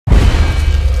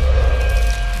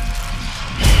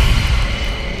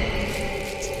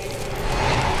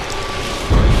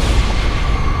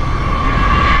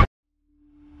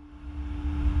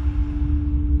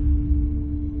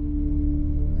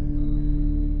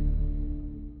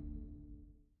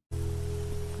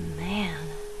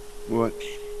What?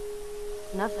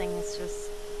 Nothing, it's just...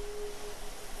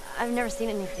 I've never seen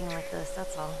anything like this,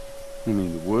 that's all. You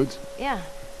mean the woods? Yeah.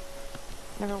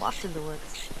 Never walked through the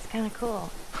woods. It's kind of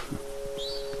cool.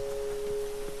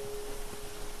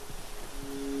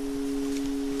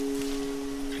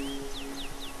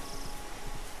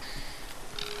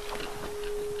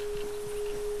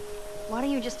 Why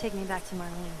don't you just take me back to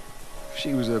Marlene? If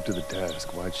she was up to the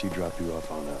task, why'd she drop you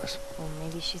off on us? Well,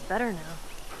 maybe she's better now.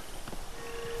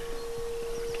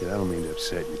 Kid, I don't mean to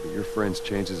upset you, but your friend's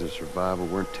chances of survival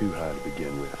weren't too high to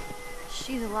begin with.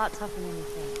 She's a lot tougher than you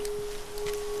think.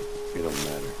 It don't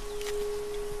matter.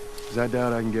 'Cause I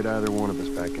doubt I can get either one of us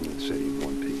back into the city in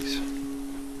one piece.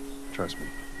 Trust me.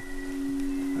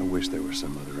 I wish there was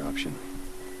some other option.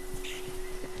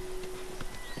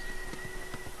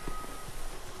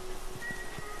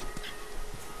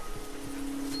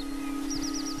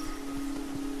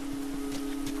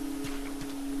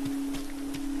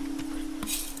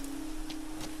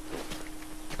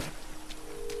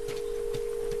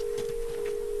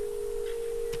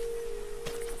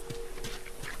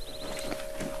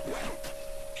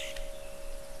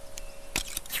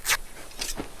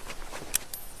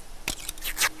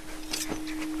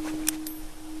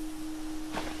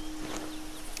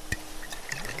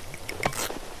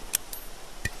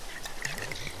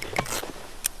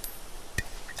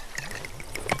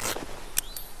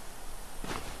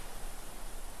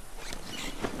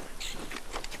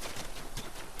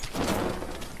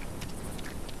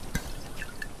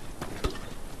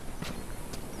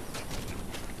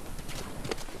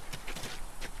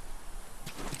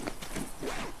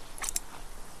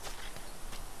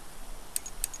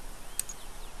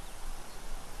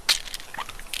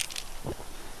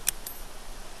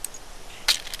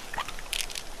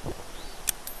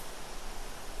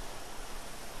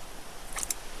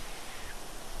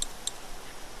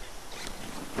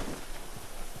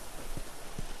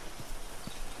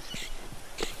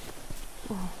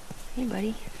 Hey,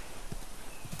 buddy.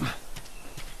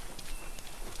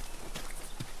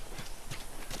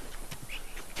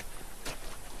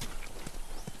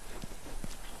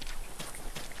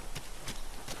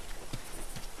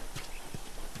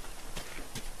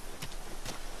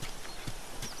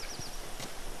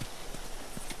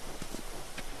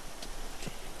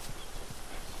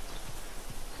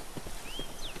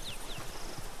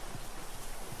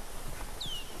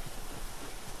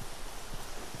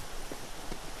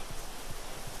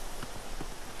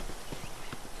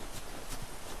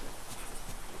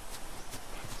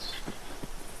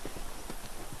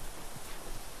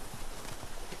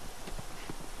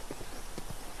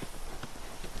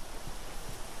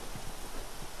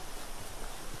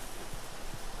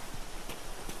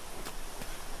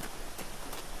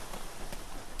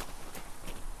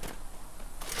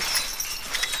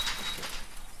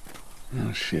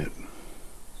 Oh, shit.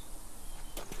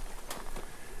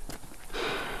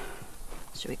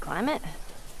 Should we climb it?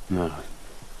 No.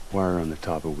 Wire on the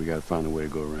top, but we gotta find a way to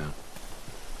go around.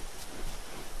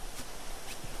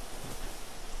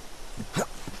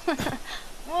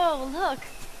 Whoa, look!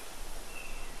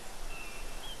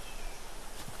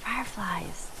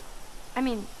 Fireflies. I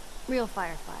mean, real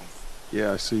fireflies.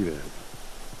 Yeah, I see that.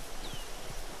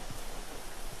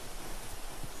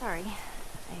 Sorry.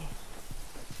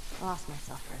 I lost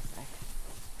myself for a sec.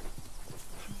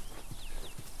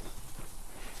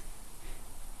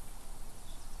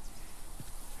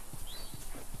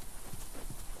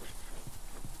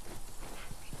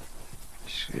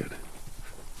 Shit.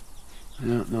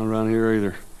 Yeah, not around here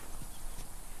either.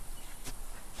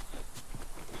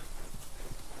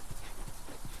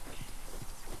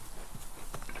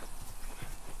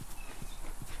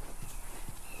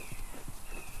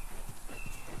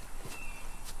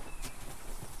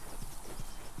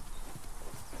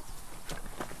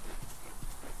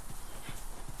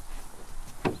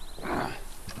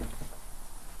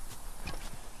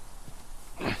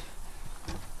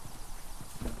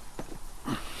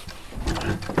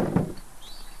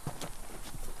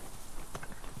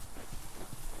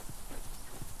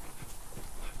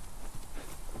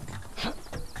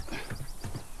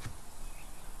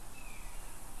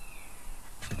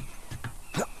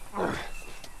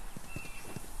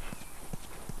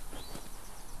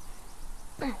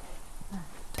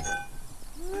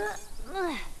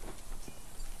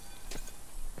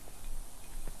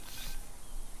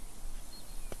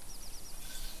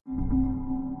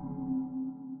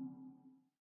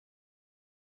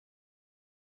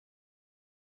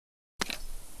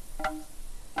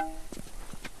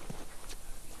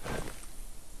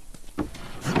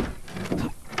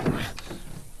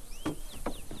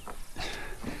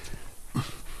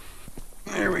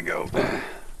 There we go.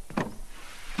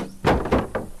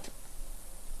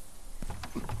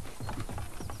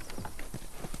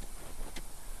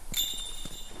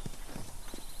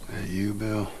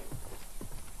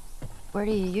 Where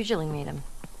do you usually meet him?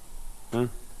 Huh?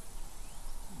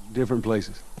 Different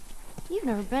places. You've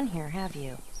never been here, have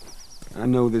you? I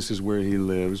know this is where he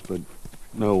lives, but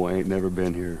no, I ain't never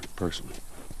been here personally.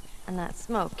 And that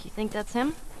smoke, you think that's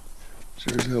him?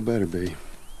 Sure as hell better be.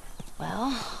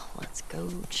 Well, let's go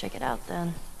check it out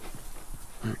then.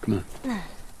 All right, come on.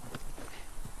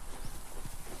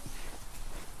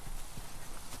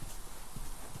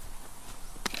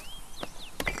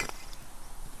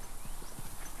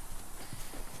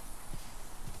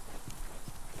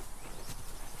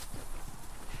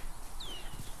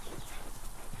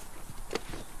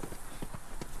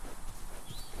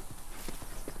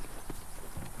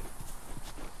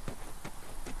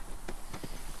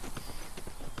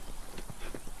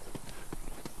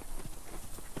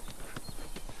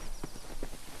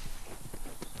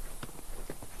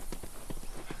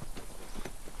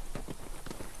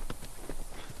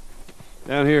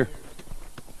 Down here.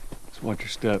 Just watch your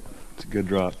step. It's a good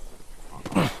drop.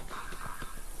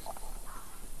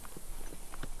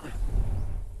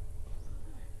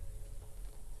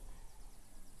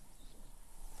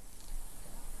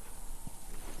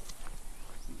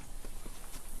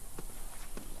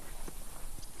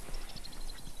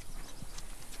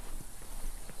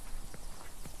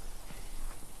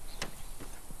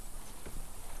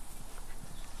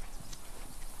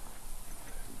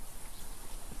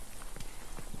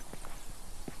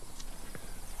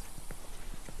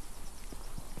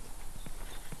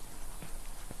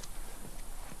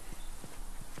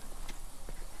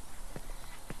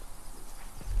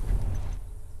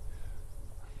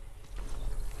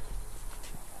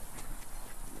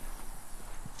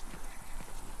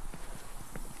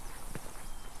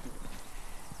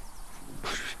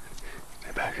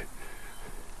 Stay back.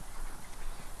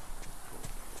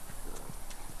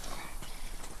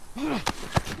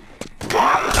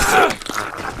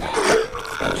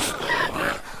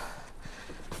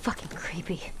 Fucking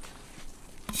creepy.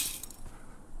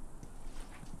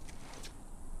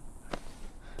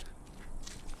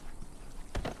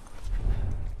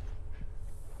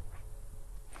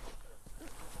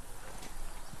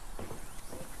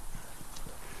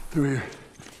 Through here.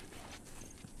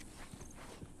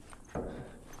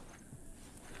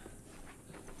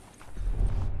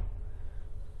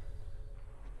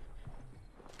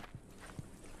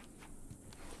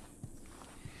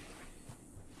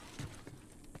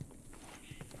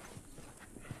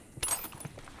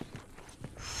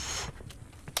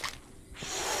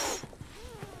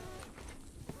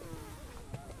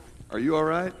 Are you all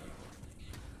right?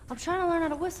 I'm trying to learn how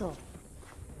to whistle.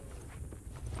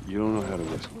 You don't know how to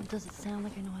whistle. Well, does it sound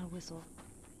like I know how to whistle?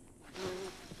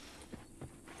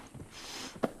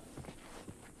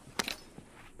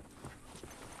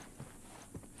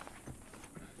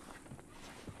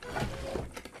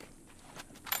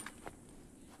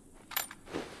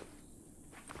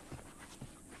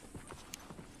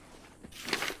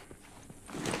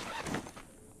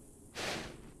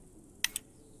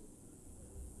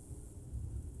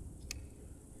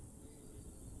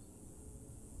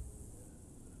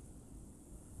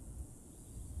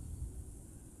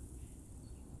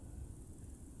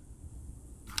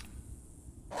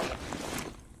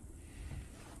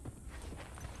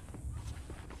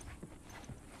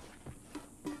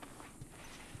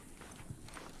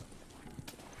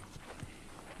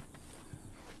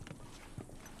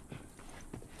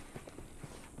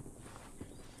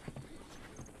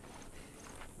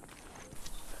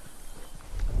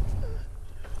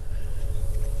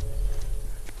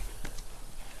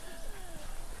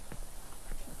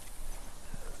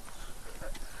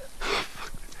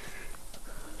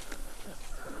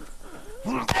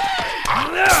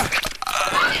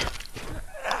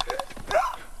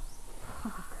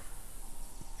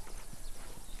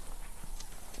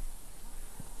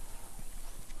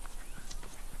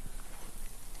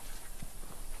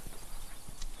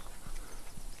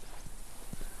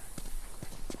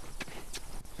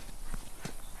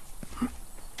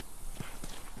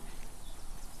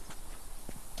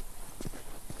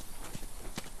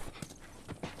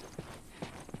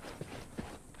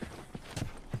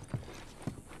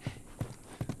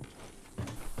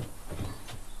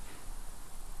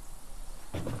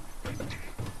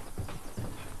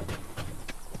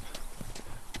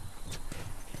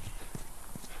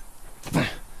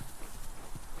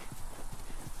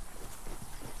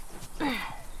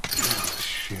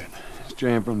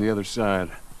 Jam from the other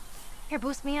side. Here,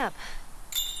 boost me up.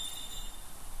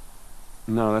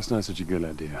 No, that's not such a good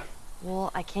idea.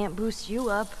 Well, I can't boost you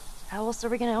up. How else are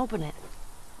we gonna open it?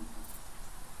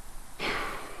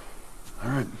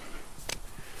 All right.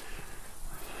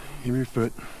 Give me your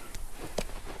foot.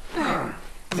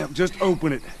 Now, just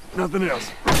open it. Nothing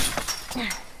else.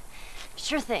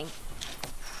 Sure thing.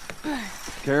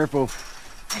 Careful.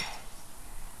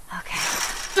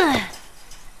 Okay.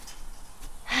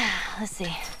 Let's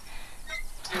see.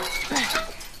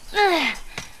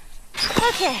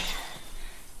 Okay.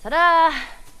 Ta-da!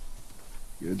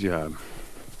 Good job.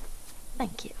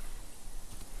 Thank you.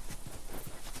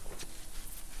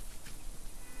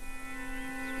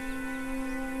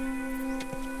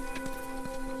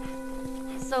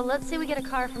 So let's say we get a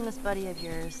car from this buddy of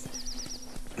yours.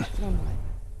 Then what?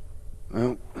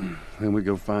 Well, then we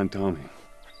go find Tommy.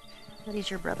 That he's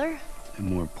your brother? And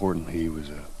more importantly, he was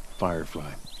a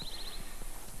Firefly.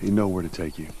 He'd know where to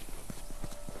take you.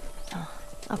 Oh,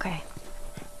 okay.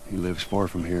 He lives far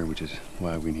from here, which is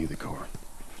why we need the car.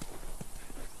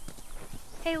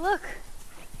 Hey, look!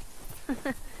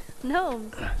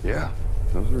 Gnomes. Yeah,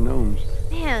 those are gnomes.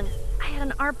 Man, I had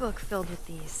an art book filled with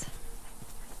these.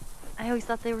 I always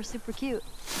thought they were super cute.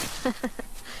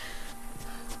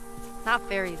 Not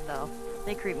fairies, though.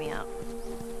 They creep me out.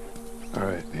 All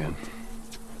right, man.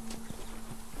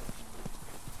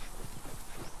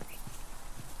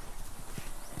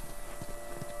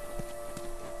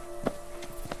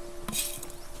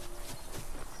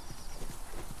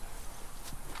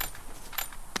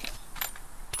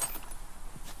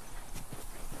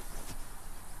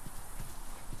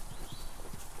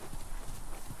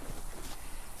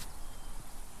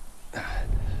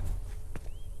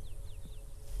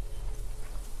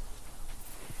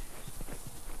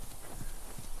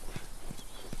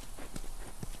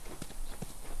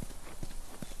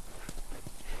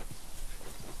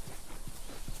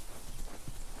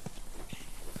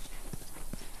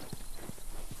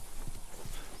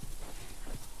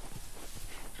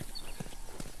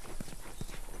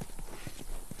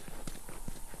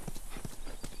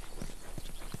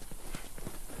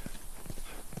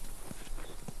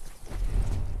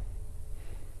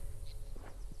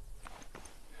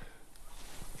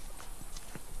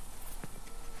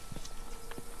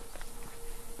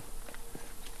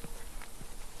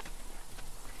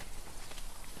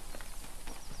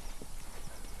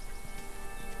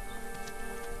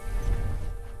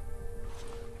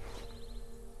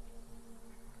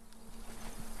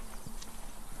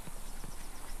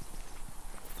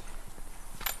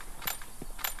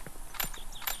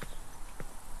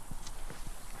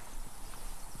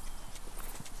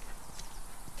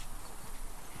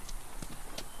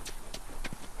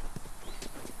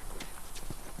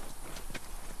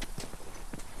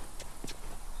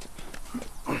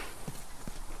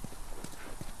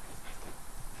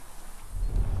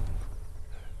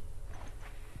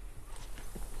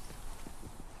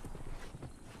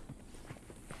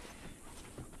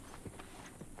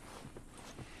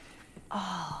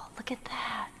 Oh, look at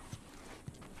that.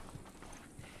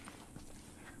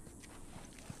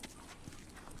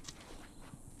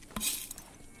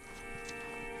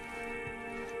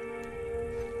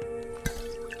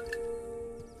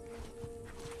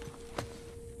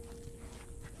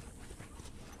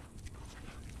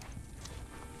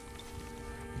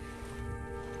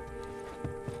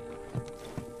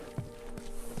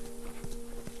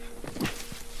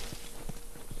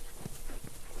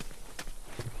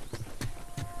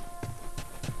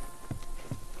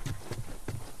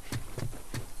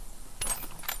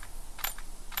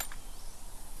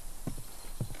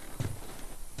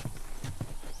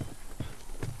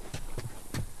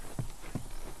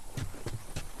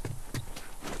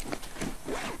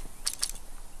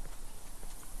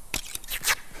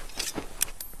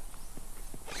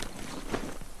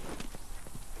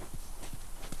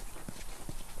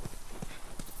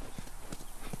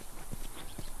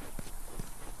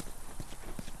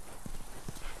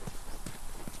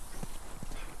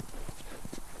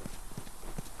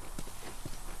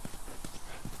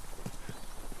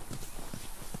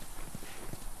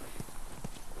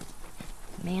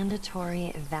 Mandatory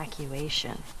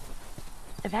evacuation.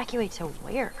 Evacuate to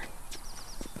where?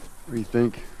 What do you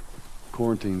think?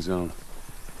 Quarantine zone.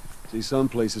 See, some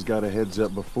places got a heads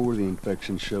up before the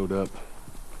infection showed up.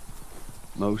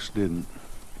 Most didn't.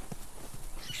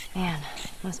 Man,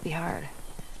 must be hard.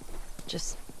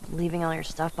 Just leaving all your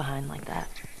stuff behind like that.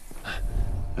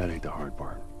 That ain't the hard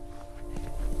part.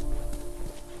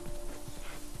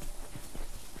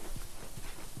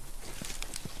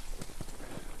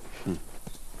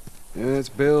 Yeah, it's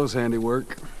Bill's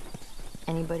handiwork.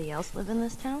 Anybody else live in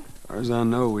this town? As far as I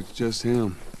know, it's just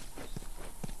him.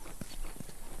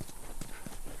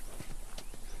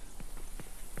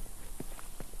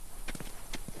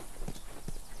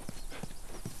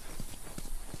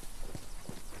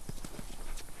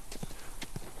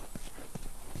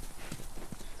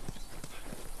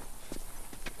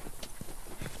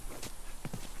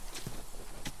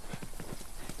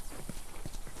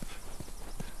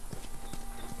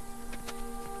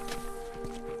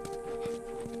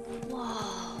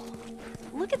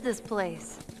 at this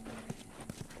place.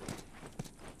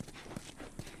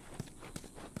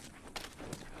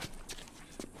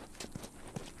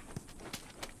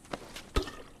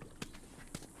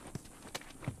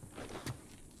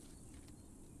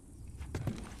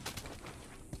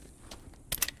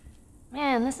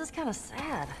 Man, this is kind of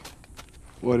sad.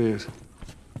 What is?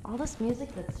 All this music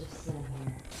that's just sitting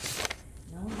here.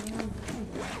 No one around behind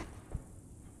it.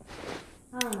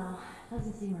 I don't know.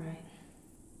 Doesn't seem right.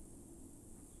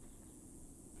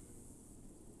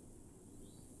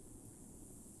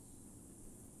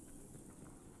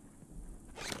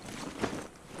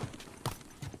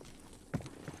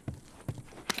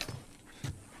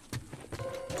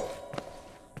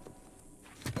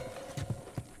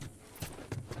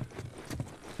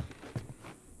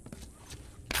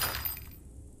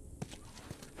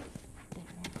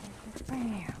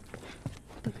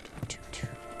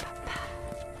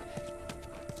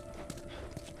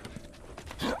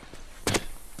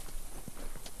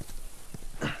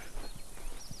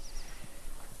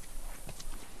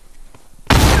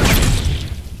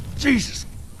 Jesus!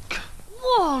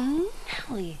 Whoa,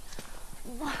 Nelly.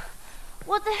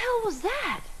 What the hell was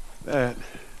that? That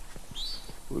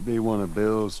would be one of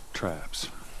Bill's traps.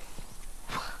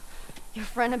 Your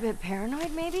friend a bit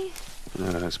paranoid, maybe?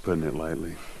 That's putting it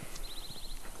lightly.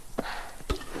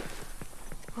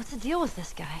 What's the deal with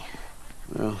this guy?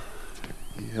 Well,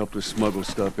 he helped us smuggle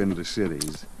stuff into the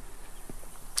cities.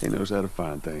 He knows how to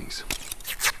find things.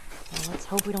 Well, let's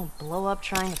hope we don't blow up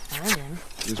trying to find him.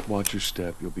 Just watch your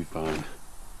step, you'll be fine.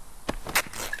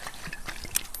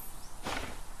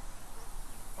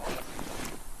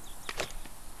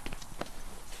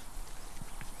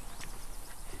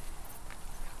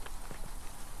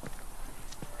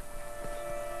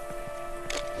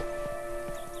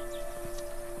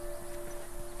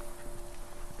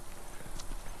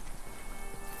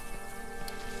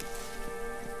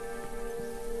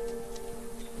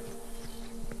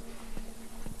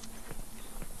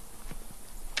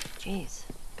 Jeez,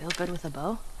 Bill good with a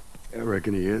bow? I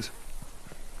reckon he is.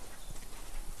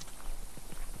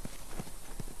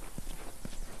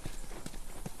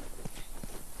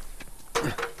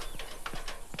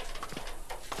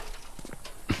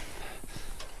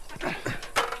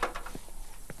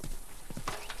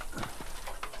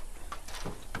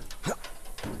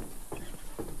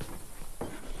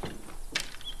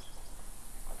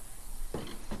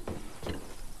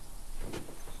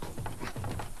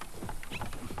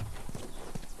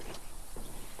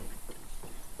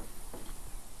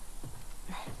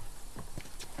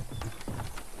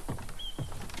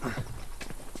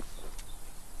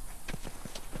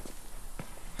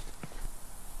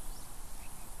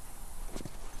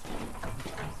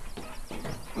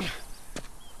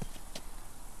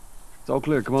 It's all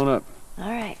clear, come on up. All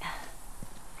right.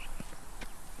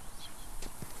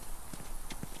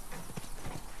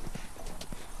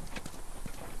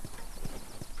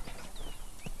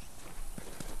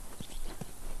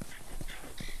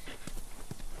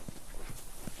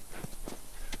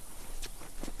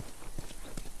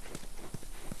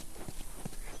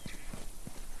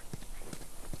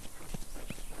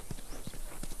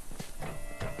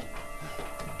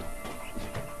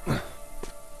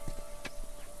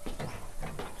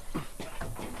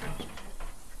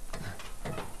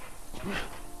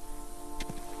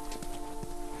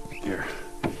 Here.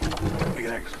 We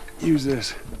can actually use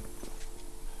this.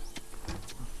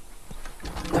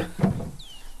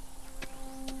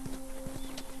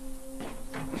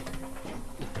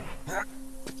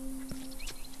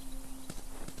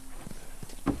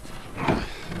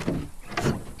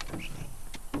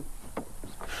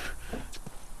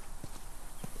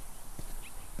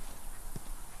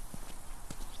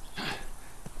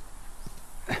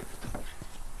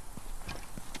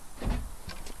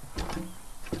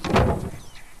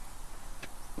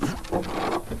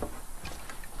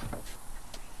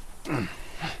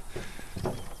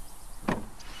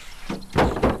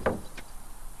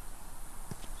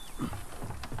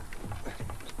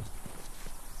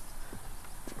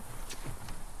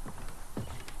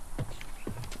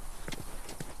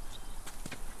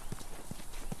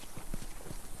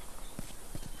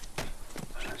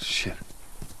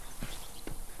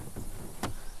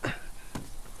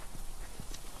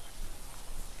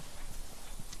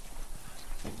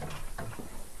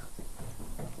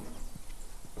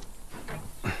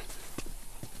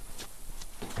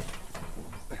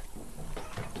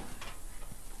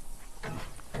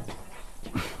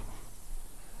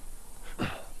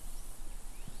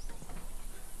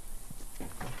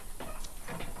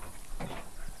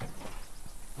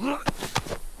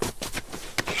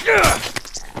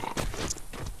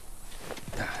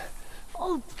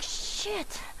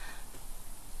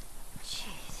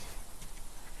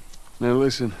 Now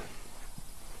listen.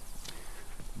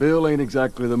 Bill ain't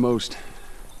exactly the most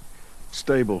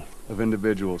stable of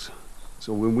individuals.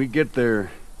 So when we get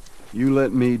there, you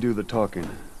let me do the talking.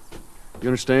 You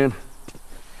understand?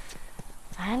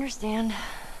 I understand.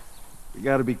 We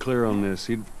gotta be clear on this.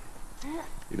 You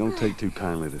don't take too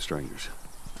kindly to strangers.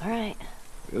 All right.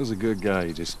 Bill's a good guy.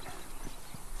 He just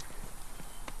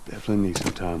definitely needs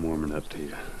some time warming up to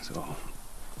you. That's all.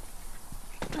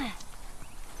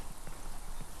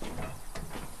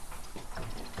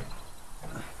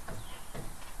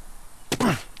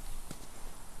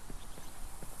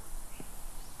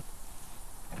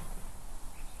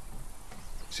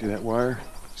 See that wire?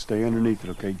 Stay underneath it,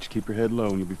 okay? Just keep your head low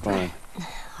and you'll be fine.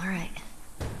 All right.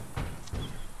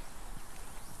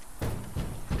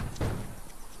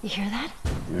 You hear that?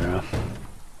 Yeah.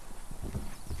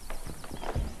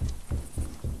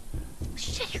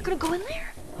 Shit, you're gonna go in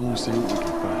there? I want to see what we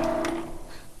can find.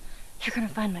 You're gonna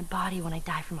find my body when I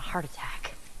die from a heart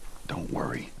attack. Don't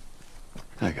worry.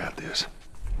 I got this.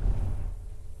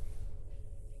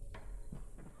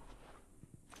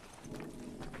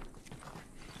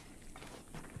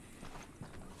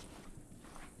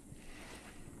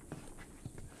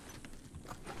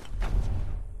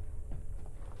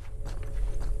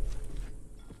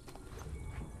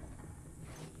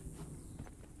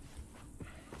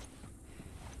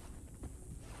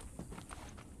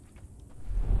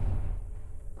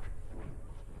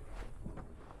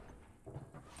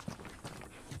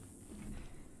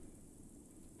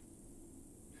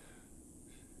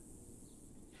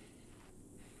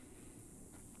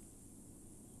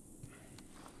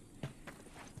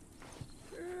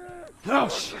 Oh,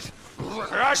 shit.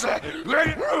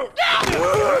 Let go!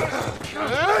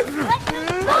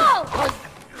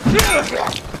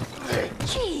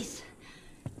 Jeez.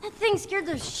 That thing scared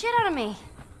the shit out of me.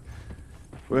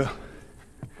 Well,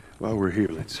 while we're here,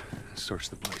 let's search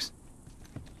the place.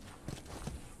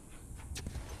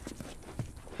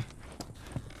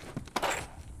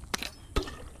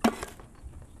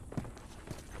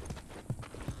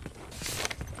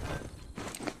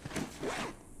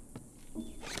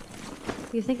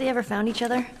 You think they ever found each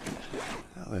other?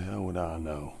 How the hell would I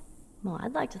know? Well,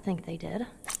 I'd like to think they did.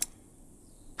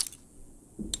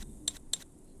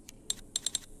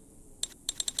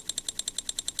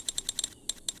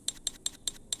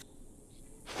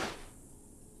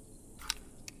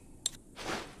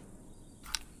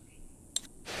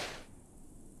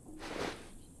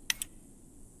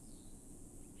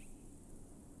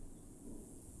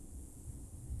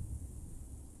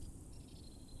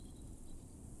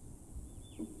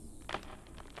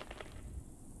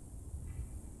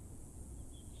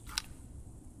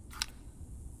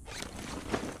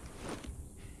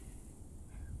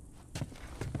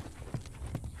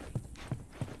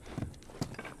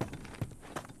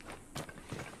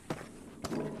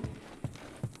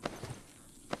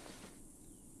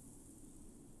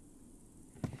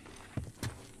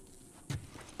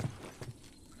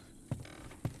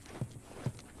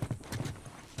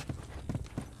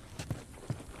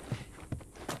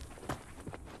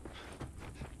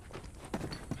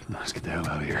 Let's get the hell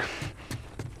out of here.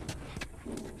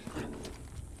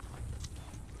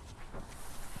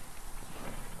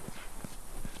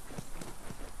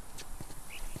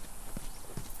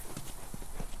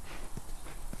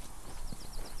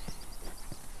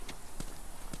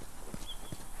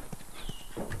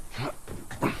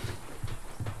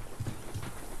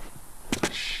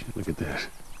 Shit, look at this.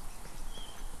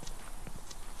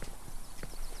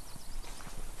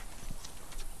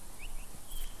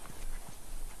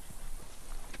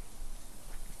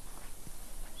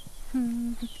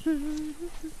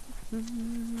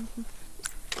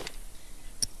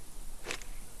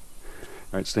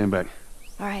 All right, stand back.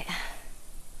 All right.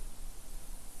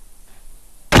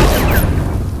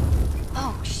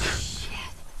 Oh, shit.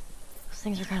 Those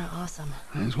things are kind of awesome.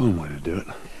 That's one way to do it.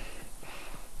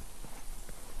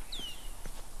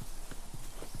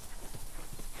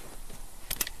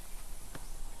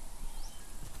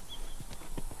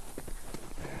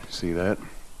 See that?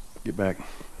 Get back.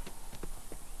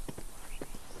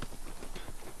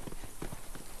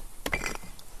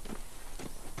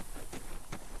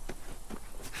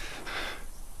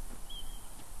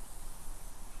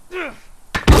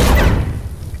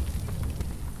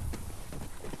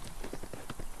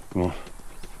 Come on.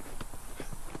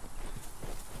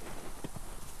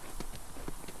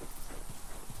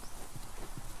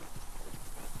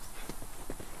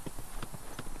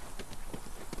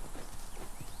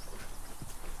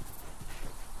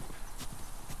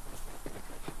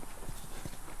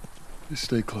 Just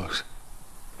stay close.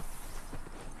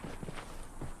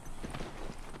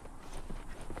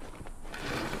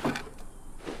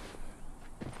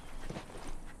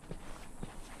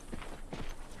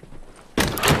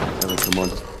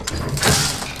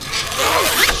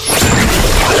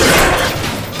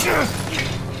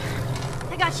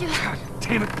 got you. God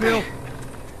damn it, Bill.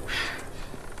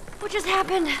 What just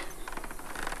happened?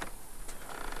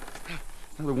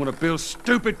 Another one of Bill's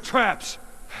stupid traps.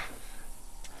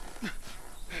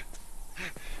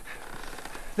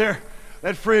 There,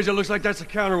 that fridge, it looks like that's a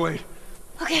counterweight.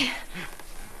 Okay.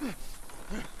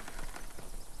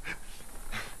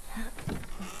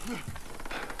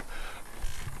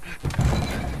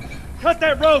 Cut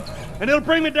that rope, and it'll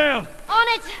bring me down. On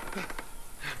it!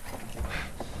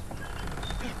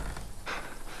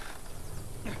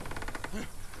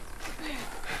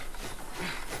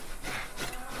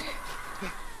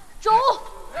 Joel!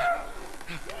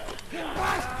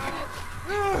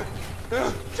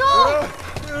 Joel!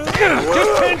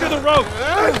 Just tend to the rope!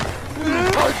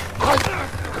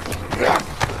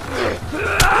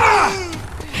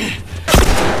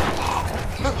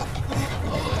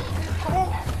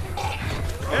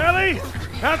 Ellie!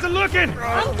 How's it looking?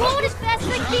 I'm going as fast as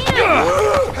I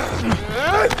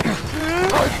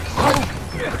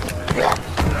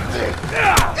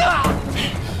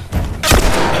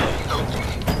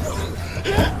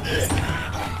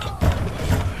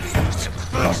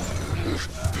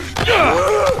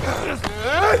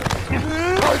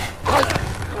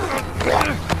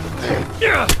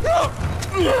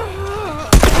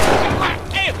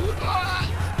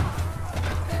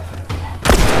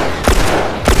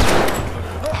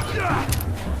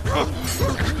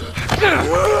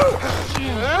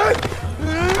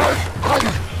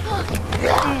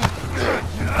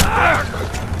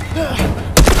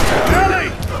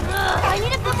I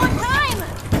need a bit more time!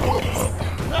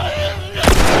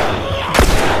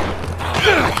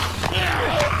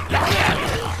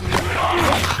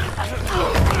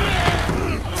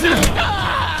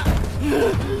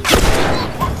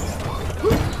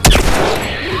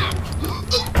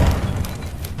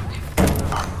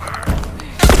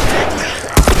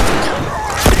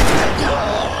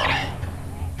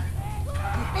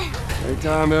 Take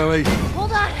time, Ellie.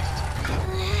 Hold on!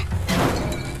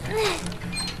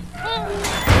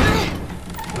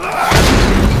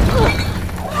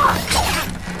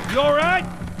 You all right?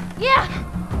 Yeah!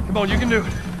 Come on, you can do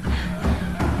it.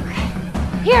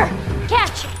 Here!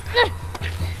 Catch!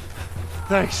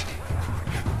 Thanks.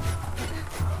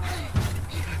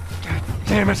 God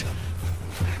damn it.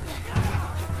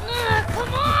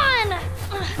 Come on!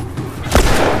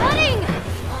 Cutting!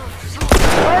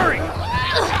 Hurry!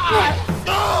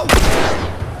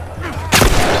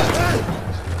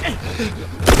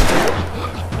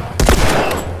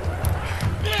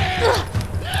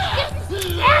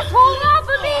 Asshole off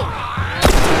of me!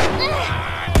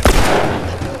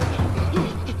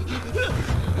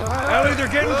 Ellie, they're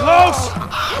getting close!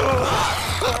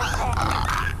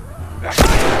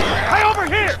 Hey, over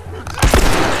here!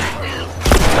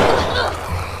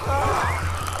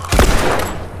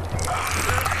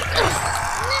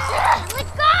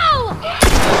 Let's go!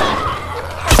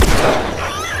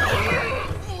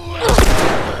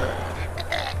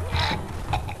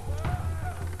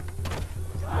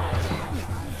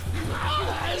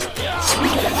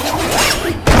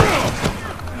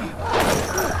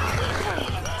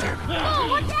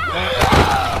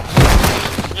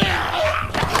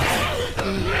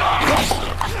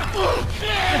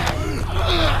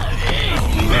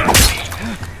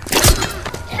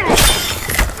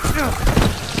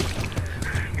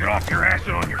 Get off your ass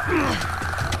and on your feet.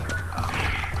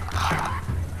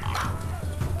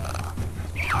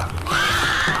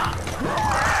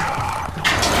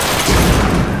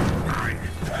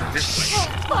 This way.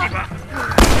 Keep up.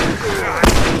 God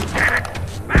damn it.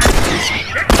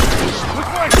 Which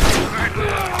way?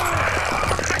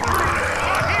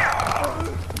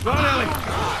 Run, Ellie!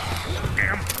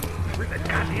 Damn. Where's that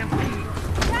goddamn thing?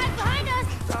 Guys behind us!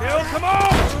 Bill, come on!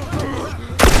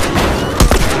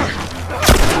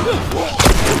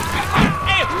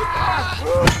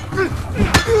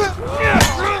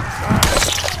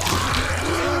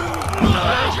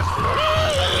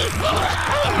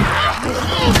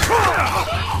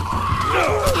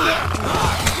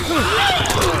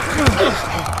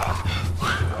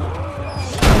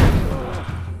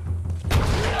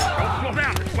 Don't slow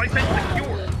down. This place ain't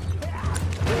secure.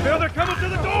 Bill, they're coming to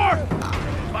the door!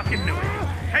 Fucking knew it.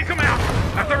 Take them out.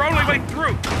 That's their only way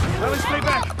through. Ellie, stay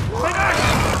back! Stay back!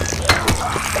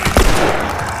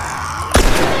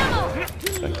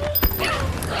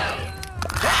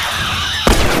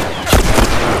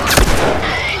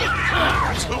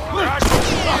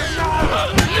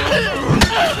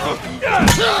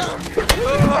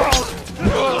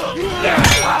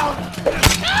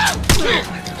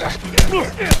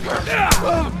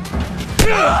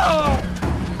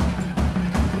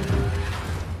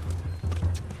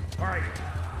 All right.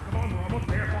 Come on, we're almost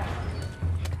there.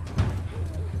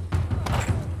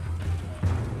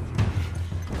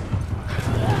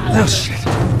 Oh, shit.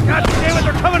 God damn it,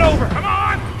 they're coming over! Come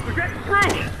on! We're getting through!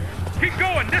 Keep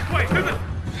going, this way, to the...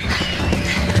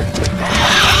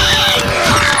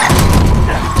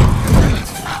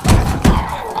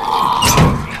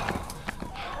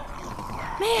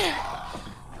 Man,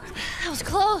 that was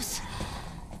close.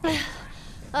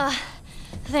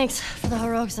 Thanks for the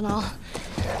heroics and all.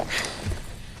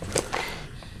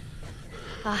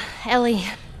 Ellie.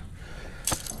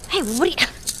 Hey, what are you...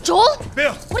 Joel?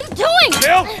 Bill! What are you doing?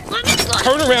 Bill!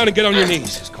 Turn around and get on your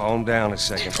knees. Just calm down a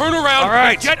second. Turn around All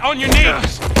right. and get on your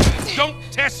knees. Don't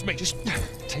test me. Just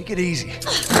take it easy.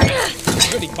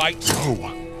 Any bites?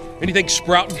 Oh. Anything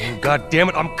sprouting? Oh, God damn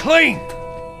it, I'm clean!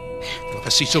 If I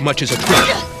see so much as a trick.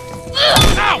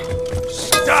 Ow!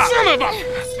 Stop! Son of a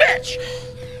bitch!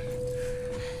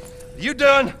 You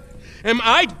done? Am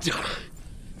I done?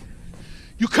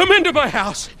 You come into my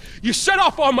house, you set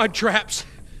off all my traps,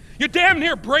 you damn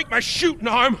near break my shooting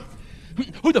arm.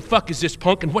 Who the fuck is this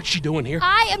punk and what's she doing here?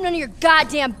 I am none of your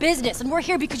goddamn business, and we're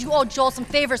here because you owe Joel some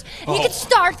favors. And you can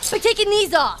start by taking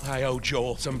these off. I owe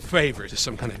Joel some favors. Is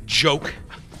some kind of joke?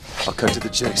 I'll cut to the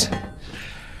chase.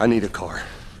 I need a car.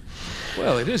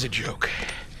 Well, it is a joke.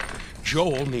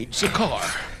 Joel needs a car.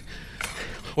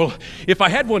 Well, if I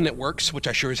had one that works, which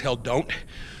I sure as hell don't,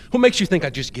 what makes you think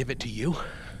I'd just give it to you?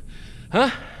 Huh?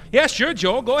 Yeah, sure,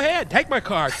 Joel, go ahead. Take my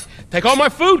car. Take all my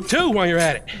food, too, while you're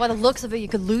at it. By the looks of it, you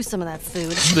could lose some of that food.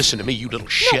 Listen to me, you little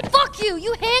shit. No, fuck you!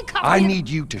 You handcuffed me! I need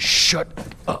you to shut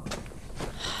up.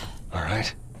 All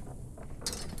right?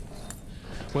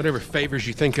 Whatever favors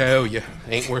you think I owe you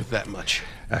ain't worth that much.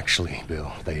 Actually,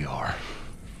 Bill, they are.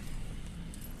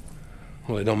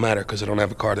 Well, it don't matter, because I don't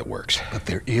have a car that works. But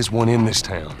there is one in this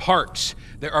town. Parts.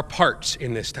 There are parts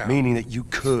in this town. Meaning that you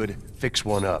could fix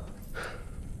one up.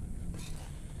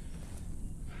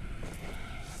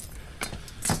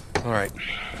 All right.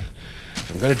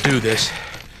 If I'm gonna do this,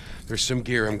 there's some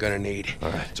gear I'm gonna need. All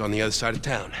right. It's on the other side of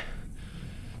town.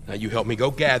 Now you help me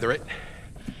go gather it,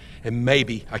 and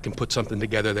maybe I can put something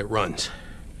together that runs.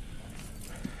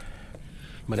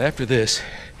 But after this,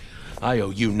 I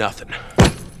owe you nothing.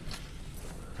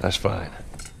 That's fine.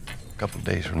 A couple of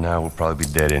days from now, we'll probably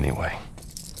be dead anyway.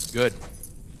 Good.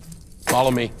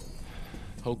 Follow me.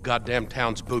 Whole goddamn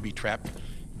town's booby trapped.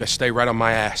 Best stay right on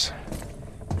my ass.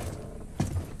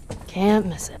 Can't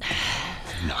miss it.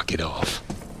 Knock it off.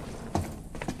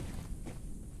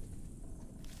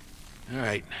 All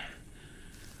right.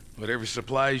 Whatever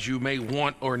supplies you may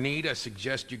want or need, I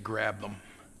suggest you grab them.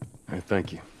 All right,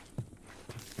 thank you.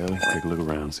 Ellie, take a look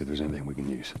around, see if there's anything we can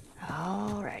use.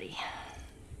 Alrighty.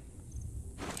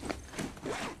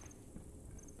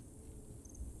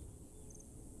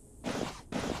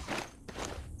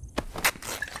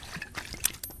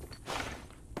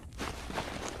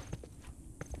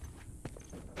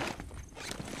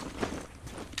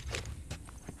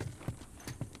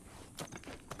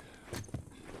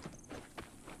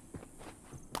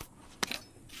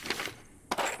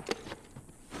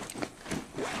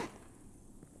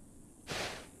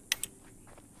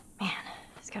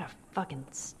 Fucking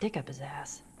stick up his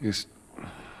ass. Just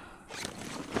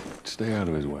stay out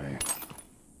of his way.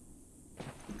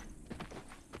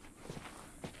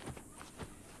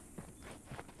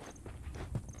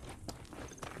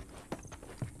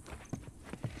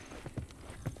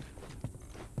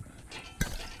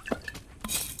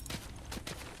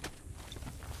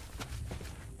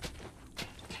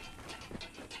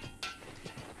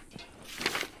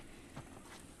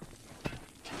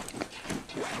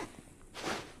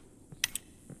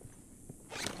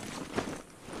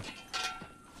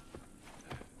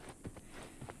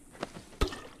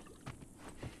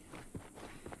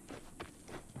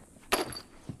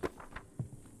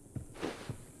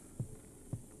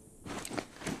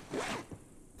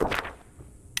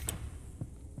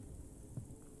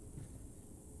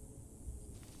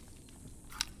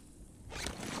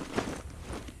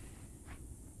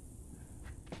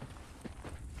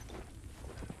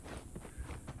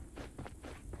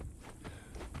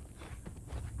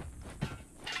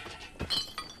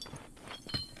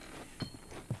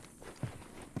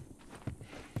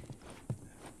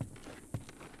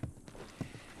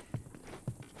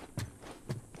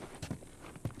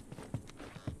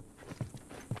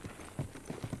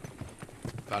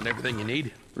 Found everything you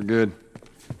need? We're good.